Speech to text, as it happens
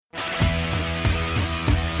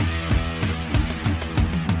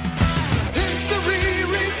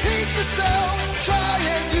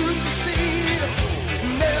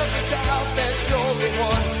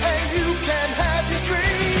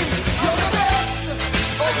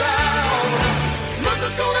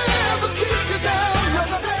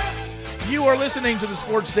are listening to the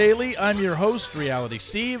Sports Daily. I'm your host, Reality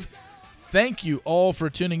Steve. Thank you all for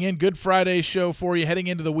tuning in. Good Friday show for you. Heading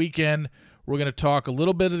into the weekend, we're going to talk a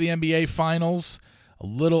little bit of the NBA Finals, a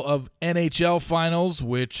little of NHL Finals,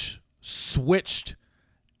 which switched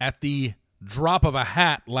at the drop of a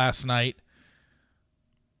hat last night.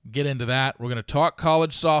 Get into that. We're going to talk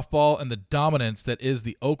college softball and the dominance that is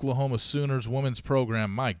the Oklahoma Sooners women's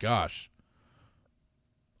program. My gosh.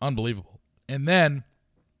 Unbelievable. And then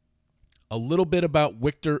a little bit about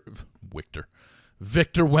Victor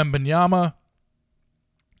Wembanyama.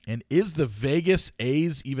 And is the Vegas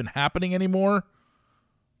A's even happening anymore?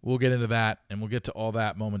 We'll get into that, and we'll get to all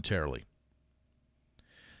that momentarily.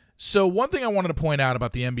 So one thing I wanted to point out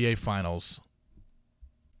about the NBA Finals,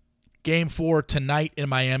 Game 4 tonight in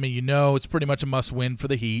Miami, you know it's pretty much a must-win for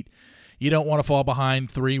the Heat. You don't want to fall behind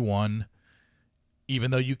 3-1, even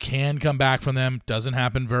though you can come back from them. Doesn't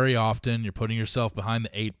happen very often. You're putting yourself behind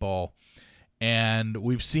the 8 ball. And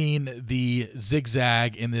we've seen the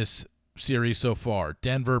zigzag in this series so far.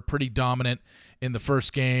 Denver pretty dominant in the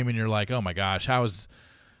first game, and you're like, oh my gosh, how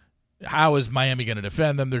is Miami going to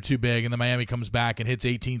defend them? They're too big. And then Miami comes back and hits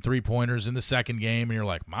 18 three-pointers in the second game, and you're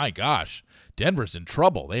like, my gosh, Denver's in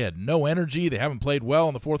trouble. They had no energy. They haven't played well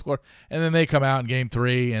in the fourth quarter. And then they come out in Game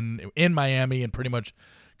 3 and in Miami and pretty much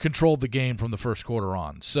controlled the game from the first quarter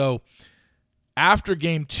on. So after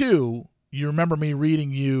Game 2, you remember me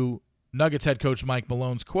reading you Nuggets head coach Mike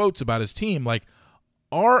Malone's quotes about his team, like,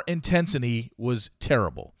 our intensity was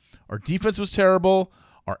terrible. Our defense was terrible.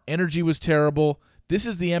 Our energy was terrible. This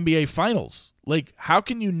is the NBA Finals. Like, how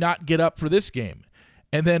can you not get up for this game?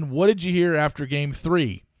 And then what did you hear after Game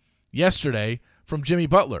 3 yesterday from Jimmy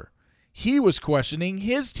Butler? He was questioning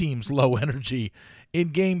his team's low energy in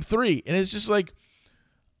Game 3. And it's just like,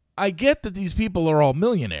 I get that these people are all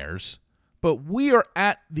millionaires, but we are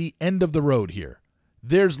at the end of the road here.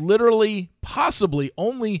 There's literally possibly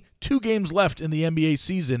only 2 games left in the NBA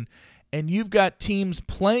season, and you've got teams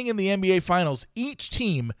playing in the NBA Finals. Each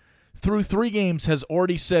team through 3 games has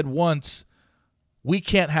already said once, we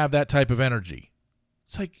can't have that type of energy.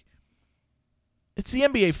 It's like, it's the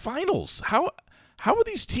NBA Finals. How are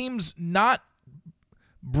these teams not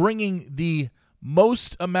bringing the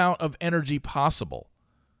most amount of energy possible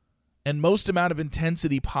and most amount of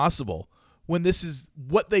intensity possible when this is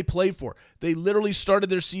what they play for? They literally started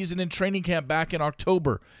their season in training camp back in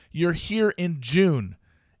October. You're here in June,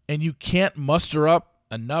 and you can't muster up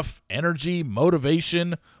enough energy,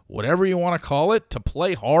 motivation, whatever you want to call it, to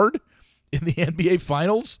play hard in the NBA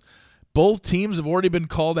Finals. Both teams have already been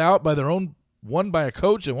called out by their own, one by a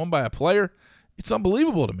coach and one by a player. It's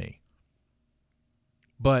unbelievable to me.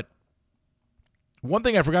 But one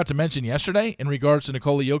thing I forgot to mention yesterday in regards to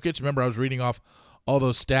Nikola Jokic, remember I was reading off all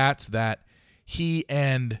those stats that he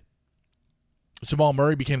and Jamal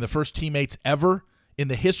Murray became the first teammates ever in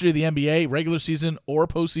the history of the NBA, regular season or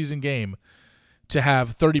postseason game, to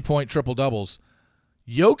have 30-point triple-doubles.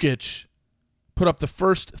 Jokic put up the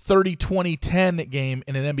first 30-20-10 game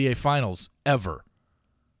in an NBA Finals ever.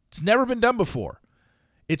 It's never been done before.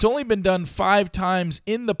 It's only been done 5 times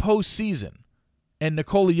in the postseason, and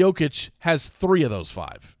Nikola Jokic has 3 of those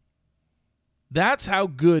 5. That's how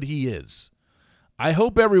good he is. I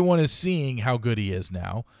hope everyone is seeing how good he is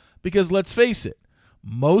now, because let's face it,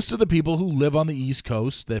 most of the people who live on the East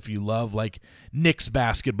Coast, if you love like Knicks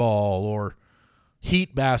basketball or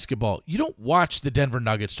Heat basketball, you don't watch the Denver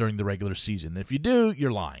Nuggets during the regular season. If you do,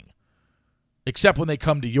 you're lying, except when they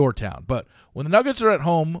come to your town. But when the Nuggets are at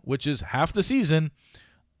home, which is half the season,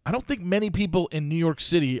 I don't think many people in New York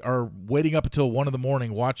City are waiting up until 1 in the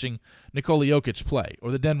morning watching Nikola Jokic play or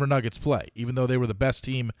the Denver Nuggets play, even though they were the best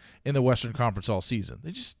team in the Western Conference all season.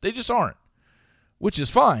 They just aren't, which is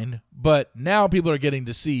fine, but now people are getting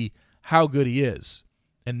to see how good he is.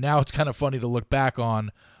 And now it's kind of funny to look back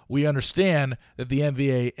on. We understand that the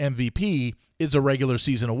NBA MVP is a regular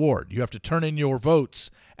season award. You have to turn in your votes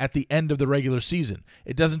at the end of the regular season.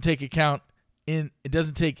 It doesn't take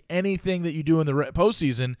anything that you do in the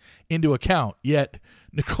postseason into account. Yet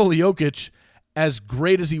Nikola Jokic, as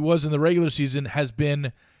great as he was in the regular season, has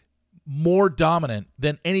been more dominant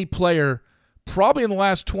than any player probably in the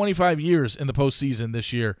last 25 years in the postseason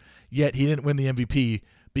this year. Yet he didn't win the MVP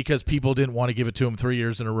because people didn't want to give it to him 3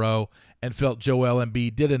 years in a row and felt Joel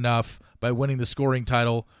Embiid did enough by winning the scoring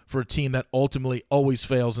title for a team that ultimately always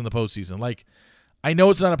fails in the postseason. Like, I know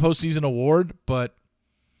it's not a postseason award, but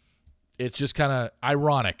it's just kind of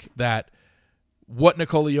ironic that what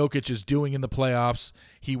Nikola Jokic is doing in the playoffs,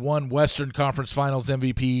 he won Western Conference Finals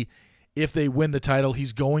MVP. If they win the title,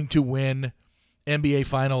 he's going to win NBA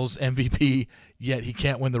Finals MVP, yet he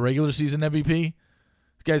can't win the regular season MVP.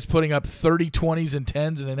 The guy's putting up 30 20s and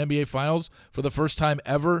 10s in an NBA Finals for the first time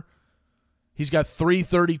ever. He's got 3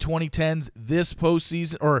 30 20 10s this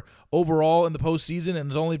postseason, or overall in the postseason,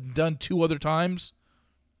 and has only done 2 other times.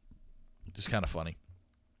 Just kind of funny.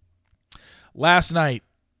 Last night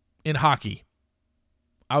in hockey,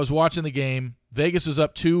 I was watching the game. Vegas was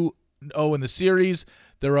up 2-0 in the series.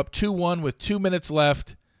 They're up 2-1 with 2 minutes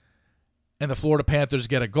left, and the Florida Panthers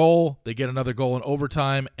get a goal. They get another goal in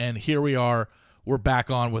overtime, and here we are. We're back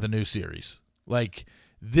on with a new series. Like,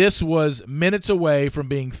 this was minutes away from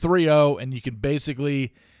being 3-0, and you can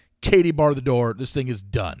basically Katie bar the door. This thing is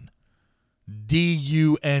done.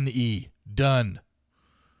 D-U-N-E. Done.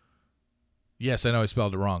 Yes, I know I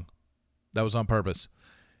spelled it wrong. That was on purpose.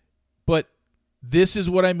 But this is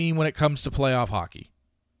what I mean when it comes to playoff hockey.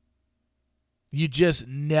 You just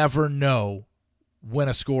never know when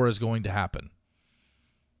a score is going to happen.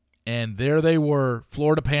 And there they were,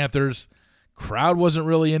 Florida Panthers. Crowd wasn't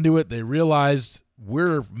really into it. They realized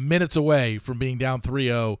we're minutes away from being down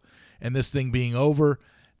 3-0 and this thing being over.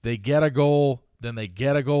 They get a goal, then they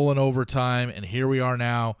get a goal in overtime, and here we are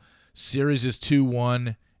now. Series is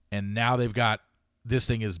 2-1, and now they've got this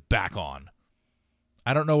thing is back on.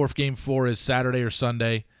 I don't know if Game 4 is Saturday or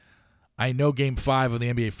Sunday. I know Game 5 of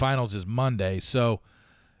the NBA Finals is Monday, so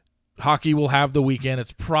hockey will have the weekend.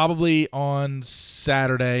 It's probably on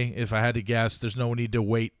Saturday, if I had to guess. There's no need to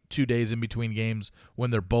wait 2 days in between games when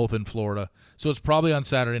they're both in Florida. So it's probably on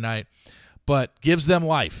Saturday night, but gives them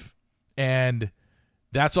life. And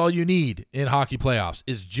that's all you need in hockey playoffs,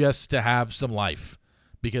 is just to have some life,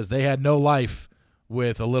 because they had no life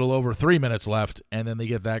with a little over 3 minutes left, and then they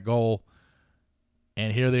get that goal.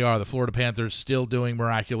 And here they are, the Florida Panthers, still doing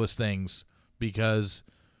miraculous things because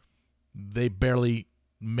they barely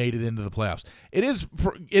made it into the playoffs. It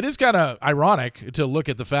is kind of ironic to look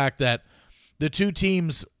at the fact that the two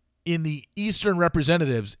teams in the Eastern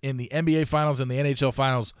representatives in the NBA Finals and the NHL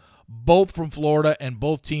Finals, both from Florida, and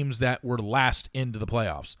both teams that were last into the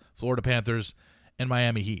playoffs, Florida Panthers and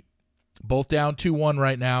Miami Heat. Both down 2-1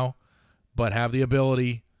 right now, but have the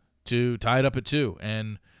ability to tie it up at 2.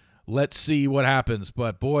 And let's see what happens.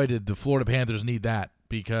 But boy, did the Florida Panthers need that,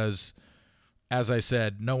 because as I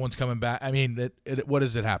said, no one's coming back. I mean, what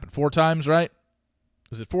does it happen? 4 times, right?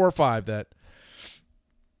 Is it 4 or 5 that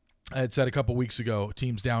I had said a couple weeks ago,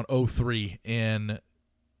 teams down 0-3 in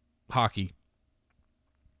hockey?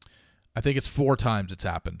 I think it's 4 times it's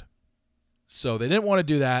happened. So they didn't want to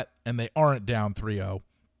do that, and they aren't down 3-0.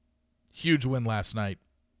 Huge win last night.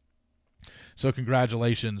 So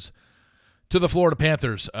congratulations to the Florida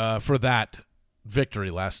Panthers for that victory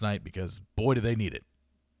last night, because boy, do they need it.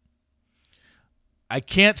 I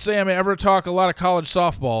can't say I'm ever talk a lot of college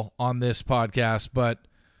softball on this podcast, but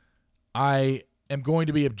I am going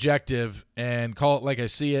to be objective and call it like I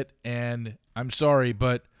see it. And I'm sorry,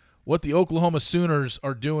 but what the Oklahoma Sooners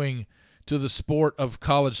are doing to the sport of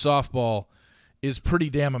college softball is pretty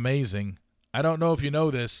damn amazing. I don't know if you know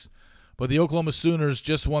this, but the Oklahoma Sooners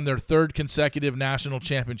just won their 3rd consecutive national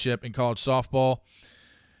championship in college softball.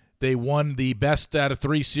 They won the best out of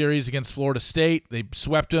 3 series against Florida State. They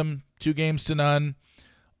swept them 2-0.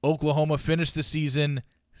 Oklahoma finished the season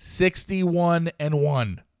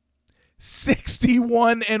 61-1.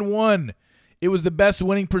 61-1. It was the best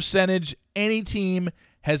winning percentage any team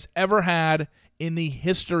has ever had in the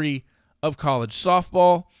history of college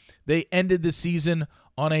softball. They ended the season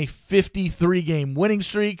on a 53-game winning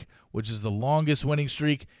streak, which is the longest winning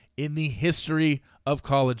streak in the history of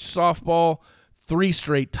college softball. 3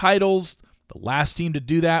 straight titles. The last team to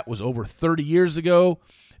do that was over 30 years ago.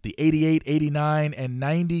 The 88, 89, and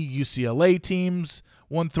 90 UCLA teams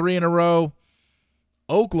won 3 in a row.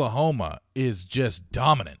 Oklahoma is just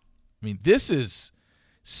dominant. I mean, this is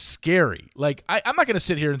scary. Like, I'm not going to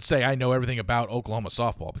sit here and say I know everything about Oklahoma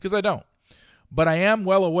softball, because I don't. But I am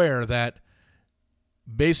well aware that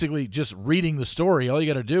basically just reading the story, all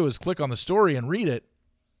you got to do is click on the story and read it.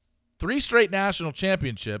 3 straight national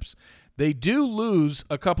championships. They do lose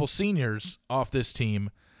a couple seniors off this team.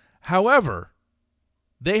 However,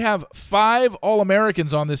 they have 5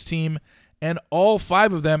 All-Americans on this team, and all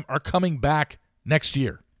 5 of them are coming back next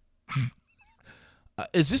year.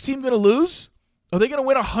 Is this team going to lose? Are they going to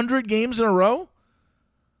win 100 games in a row?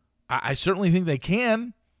 I certainly think they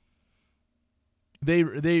can. They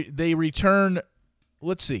return.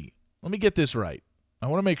 Let's see. Let me get this right. I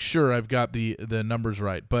want to make sure I've got the numbers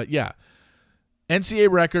right. But yeah,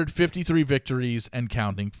 NCAA record, 53 victories and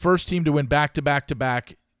counting. First team to win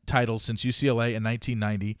back-to-back-to-back titles since UCLA in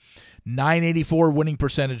 1990. 984 winning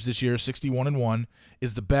percentage this year, 61-1,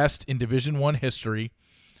 is the best in Division I history.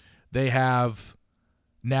 They have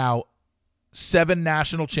now 7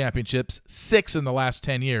 national championships, 6 in the last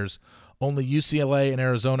 10 years. Only UCLA and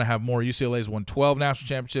Arizona have more. UCLA has won 12 national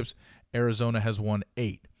championships. Arizona has won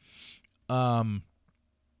 8.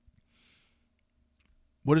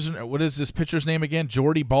 What is this pitcher's name again?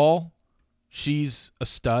 Jordy Ball. She's a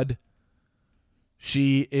stud.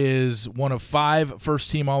 She is one of 5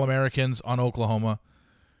 first-team All-Americans on Oklahoma.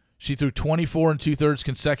 She threw 24 2/3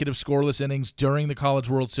 consecutive scoreless innings during the College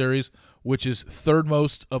World Series, which is third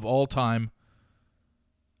most of all time.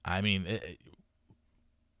 I mean,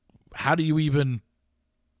 how do you even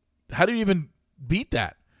beat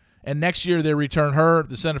that? And next year they return her,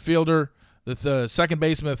 the center fielder, the second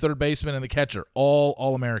baseman, the third baseman, and the catcher, all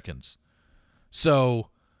All-Americans. So,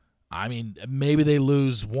 I mean, maybe they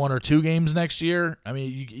lose 1 or 2 games next year. I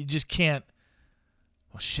mean, you just can't.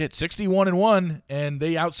 Well, shit, 61-1, and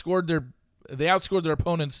they outscored their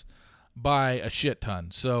opponents by a shit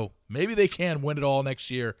ton. So maybe they can win it all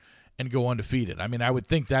next year and go undefeated. I mean, I would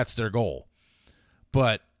think that's their goal.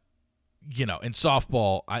 But, you know, in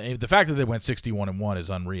softball, the fact that they went 61-1 is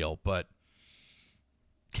unreal. But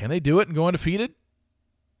can they do it and go undefeated?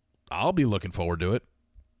 I'll be looking forward to it.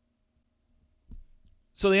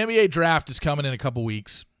 So the NBA draft is coming in a couple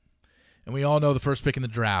weeks. And we all know the first pick in the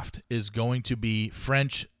draft is going to be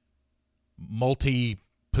French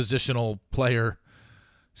multi-positional player,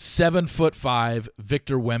 7'5"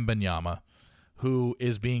 Victor Wembanyama, who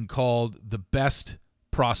is being called the best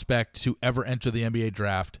prospect to ever enter the NBA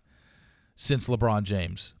draft since LeBron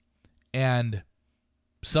James. And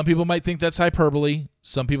some people might think that's hyperbole.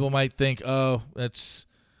 Some people might think, oh, that's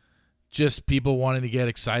just people wanting to get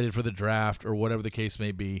excited for the draft or whatever the case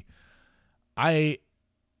may be. I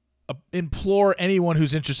implore anyone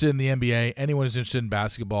who's interested in the NBA, anyone who's interested in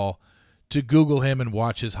basketball, to Google him and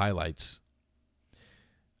watch his highlights.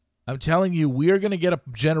 I'm telling you, we are going to get a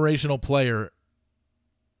generational player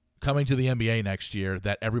coming to the NBA next year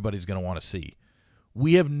that everybody's going to want to see.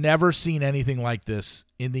 We have never seen anything like this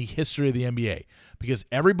in the history of the NBA because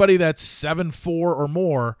everybody that's 7'4" or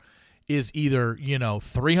more is either,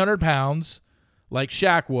 300 pounds like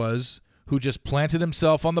Shaq was, who just planted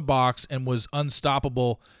himself on the box and was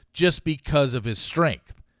unstoppable just because of his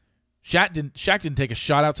strength. Shaq didn't take a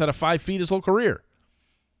shot outside of 5 feet his whole career.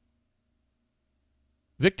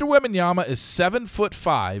 Victor Wembanyama is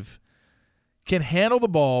 7'5", can handle the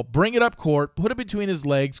ball, bring it up court, put it between his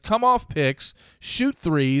legs, come off picks, shoot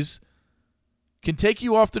threes, can take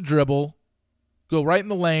you off the dribble, go right in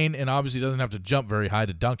the lane, and obviously doesn't have to jump very high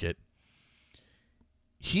to dunk it.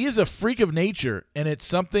 He is a freak of nature, and it's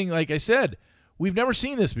something, like I said, we've never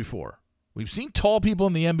seen this before. We've seen tall people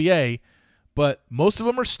in the NBA, but most of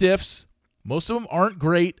them are stiffs. Most of them aren't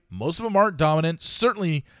great. Most of them aren't dominant.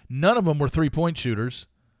 Certainly none of them were three-point shooters.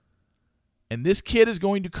 And this kid is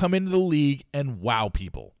going to come into the league and wow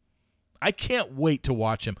people. I can't wait to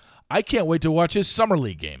watch him. I can't wait to watch his summer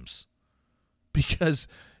league games because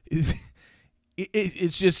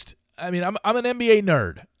it's just, I mean, I'm an NBA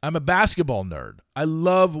nerd. I'm a basketball nerd. I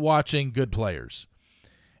love watching good players.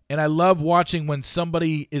 And I love watching when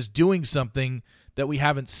somebody is doing something that we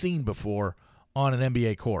haven't seen before on an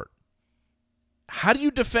NBA court. How do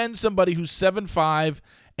you defend somebody who's 7'5"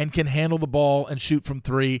 and can handle the ball and shoot from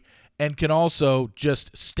 3 and can also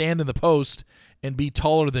just stand in the post and be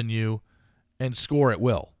taller than you and score at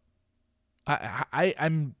will?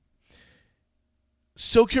 I'm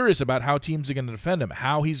so curious about how teams are going to defend him,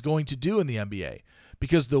 how he's going to do in the NBA.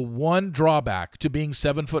 Because the one drawback to being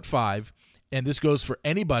 7'5", and this goes for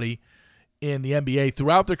anybody in the NBA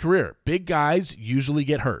throughout their career, big guys usually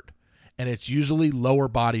get hurt. And it's usually lower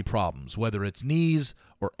body problems, whether it's knees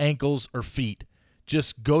or ankles or feet.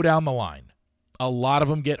 Just go down the line. A lot of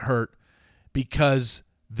them get hurt because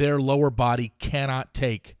their lower body cannot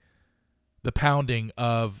take the pounding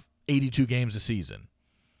of 82 games a season.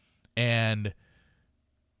 And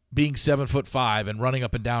being 7'5" and running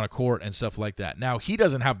up and down a court and stuff like that. Now, he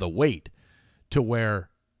doesn't have the weight to where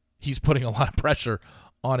he's putting a lot of pressure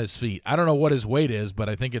on his feet. I don't know what his weight is, but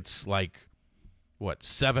I think it's like,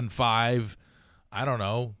 7'5", I don't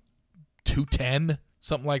know, 210,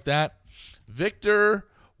 something like that. Victor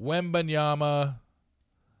Wembanyama,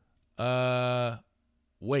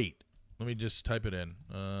 weight. Let me just type it in.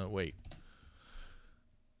 Weight.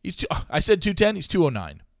 I said 210, he's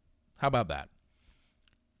 209. How about that?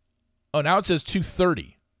 Oh, now it says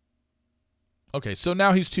 230. Okay, so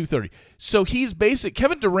now he's 230. So he's basic.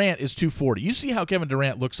 Kevin Durant is 240. You see how Kevin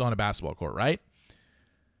Durant looks on a basketball court, right?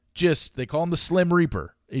 Just, they call him the Slim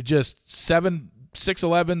Reaper. He just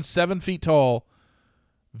 6'11", 7 feet tall,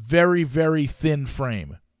 very, very thin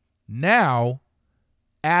frame. Now,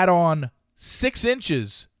 add on 6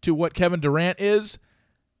 inches to what Kevin Durant is,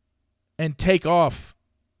 and take off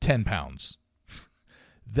 10 pounds.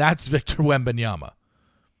 That's Victor Wembanyama.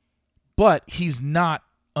 But he's not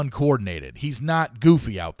uncoordinated. He's not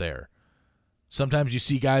goofy out there. Sometimes you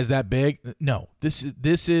see guys that big. No, this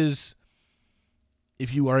is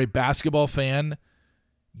if you are a basketball fan,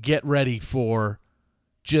 get ready for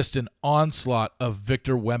just an onslaught of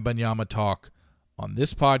Victor Wembanyama talk on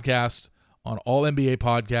this podcast, on all NBA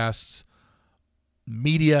podcasts,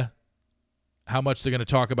 media, how much they're going to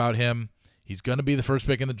talk about him. He's going to be the first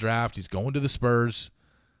pick in the draft. He's going to the Spurs.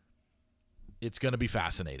 It's going to be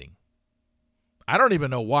fascinating. I don't even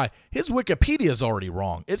know why. His Wikipedia is already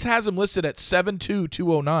wrong. It has him listed at 7'2",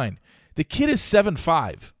 209. The kid is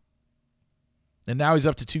 7'5", and now he's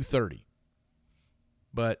up to 230.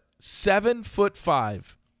 But 7'5".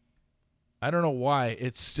 I don't know why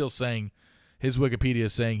it's still saying his Wikipedia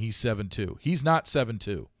is saying he's 7'2". He's not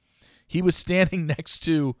 7'2". He was standing next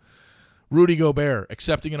to Rudy Gobert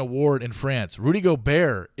accepting an award in France. Rudy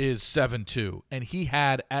Gobert is 7'2", and he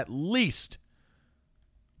had at least,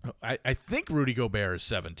 I think Rudy Gobert is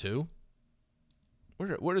 7'2".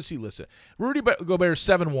 Where does he list it? Rudy Gobert is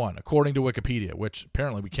 7'1", according to Wikipedia, which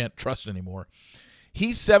apparently we can't trust anymore.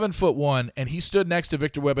 He's 7'1", and he stood next to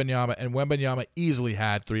Victor Wembanyama, and Wembanyama easily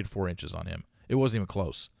had 3 to 4 inches on him. It wasn't even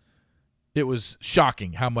close. It was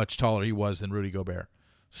shocking how much taller he was than Rudy Gobert.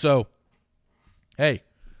 So, hey,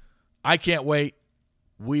 I can't wait.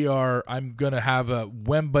 I'm going to have a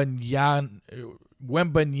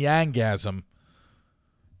Wembanyangasm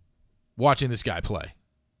watching this guy play.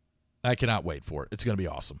 I cannot wait for it. It's going to be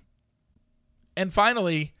awesome. And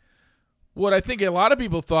finally, what I think a lot of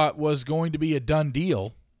people thought was going to be a done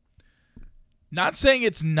deal. Not saying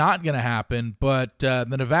it's not going to happen, but the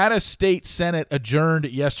Nevada State Senate adjourned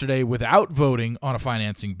yesterday without voting on a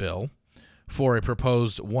financing bill for a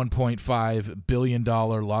proposed $1.5 billion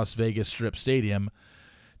Las Vegas Strip stadium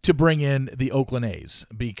to bring in the Oakland A's,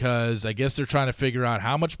 because I guess they're trying to figure out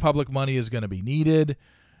how much public money is going to be needed.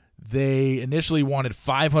 They initially wanted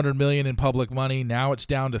 $500 million in public money. Now it's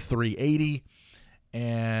down to $380,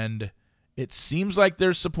 and it seems like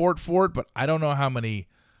there's support for it, but I don't know how many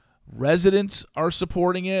residents are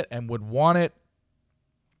supporting it and would want it.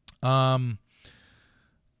 The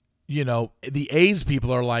A's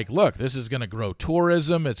people are like, look, this is going to grow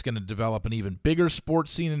tourism. It's going to develop an even bigger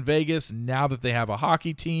sports scene in Vegas now that they have a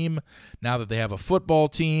hockey team, now that they have a football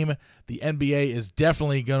team. The NBA is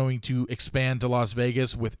definitely going to expand to Las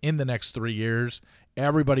Vegas within the next 3 years.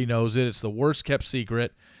 Everybody knows it. It's the worst-kept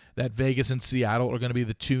secret that Vegas and Seattle are going to be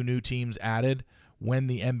the 2 new teams added when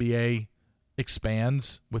the NBA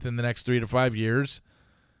expands within the next 3 to 5 years.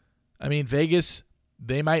 I mean, Vegas,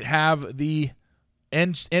 they might have the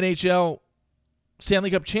NHL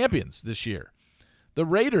Stanley Cup champions this year. The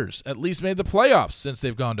Raiders at least made the playoffs since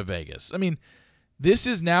they've gone to Vegas. I mean, this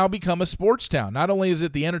has now become a sports town. Not only is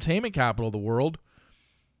it the entertainment capital of the world,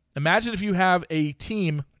 imagine if you have a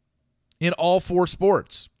team in all 4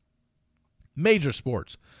 sports, major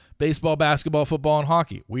sports, baseball, basketball, football, and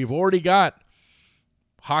hockey. We've already got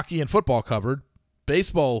hockey and football covered.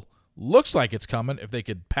 Baseball looks like it's coming if they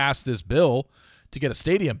could pass this bill to get a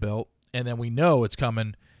stadium built. And then we know it's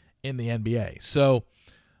coming in the NBA. So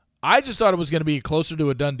I just thought it was going to be closer to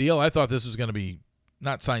a done deal. I thought this was going to be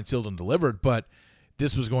not signed, sealed, and delivered, but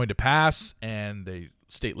this was going to pass, and the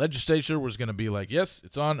state legislature was going to be like, yes,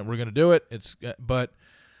 it's on, and we're going to do it. But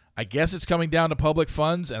I guess it's coming down to public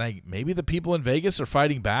funds, and maybe the people in Vegas are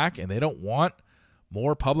fighting back, and they don't want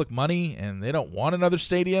more public money, and they don't want another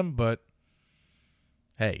stadium. But,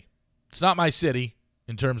 hey, it's not my city.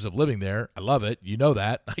 In terms of living there, I love it. You know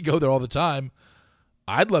that. I go there all the time.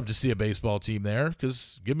 I'd love to see a baseball team there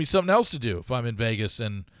because give me something else to do if I'm in Vegas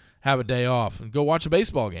and have a day off and go watch a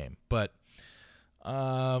baseball game. But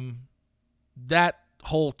that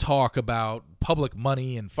whole talk about public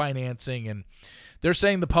money and financing, and they're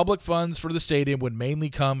saying the public funds for the stadium would mainly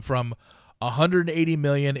come from $180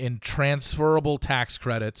 million in transferable tax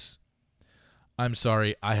credits. I'm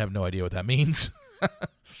sorry, I have no idea what that means.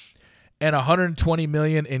 And $120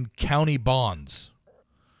 million in county bonds.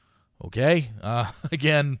 Okay?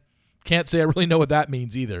 Again, can't say I really know what that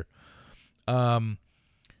means either. The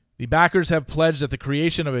backers have pledged that the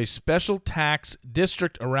creation of a special tax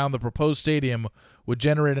district around the proposed stadium would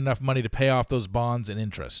generate enough money to pay off those bonds and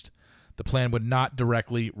interest. The plan would not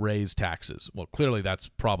directly raise taxes. Well, clearly that's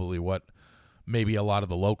probably what maybe a lot of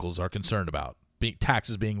the locals are concerned about.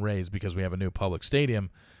 Taxes being raised because we have a new public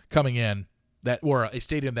stadium coming in. Or a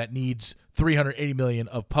stadium that needs $380 million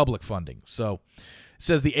of public funding. So it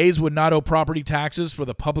says the A's would not owe property taxes for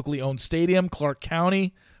the publicly owned stadium. Clark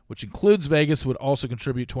County, which includes Vegas, would also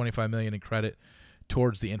contribute $25 million in credit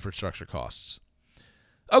towards the infrastructure costs.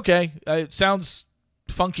 Okay, it sounds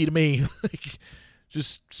funky to me, like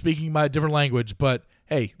just speaking my different language, but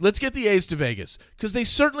hey, let's get the A's to Vegas because they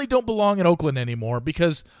certainly don't belong in Oakland anymore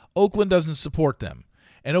because Oakland doesn't support them.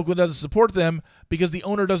 And Oakland doesn't support them because the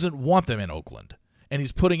owner doesn't want them in Oakland. And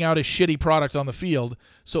he's putting out a shitty product on the field,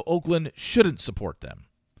 so Oakland shouldn't support them.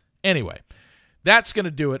 Anyway, that's going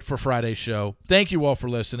to do it for Friday's show. Thank you all for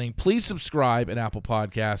listening. Please subscribe at Apple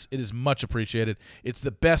Podcasts. It is much appreciated. It's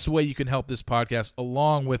the best way you can help this podcast,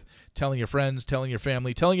 along with telling your friends, telling your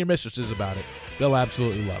family, telling your mistresses about it. They'll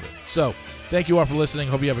absolutely love it. So, thank you all for listening.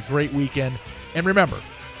 Hope you have a great weekend. And remember,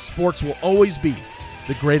 sports will always be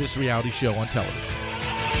the greatest reality show on television.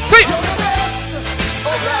 See ya!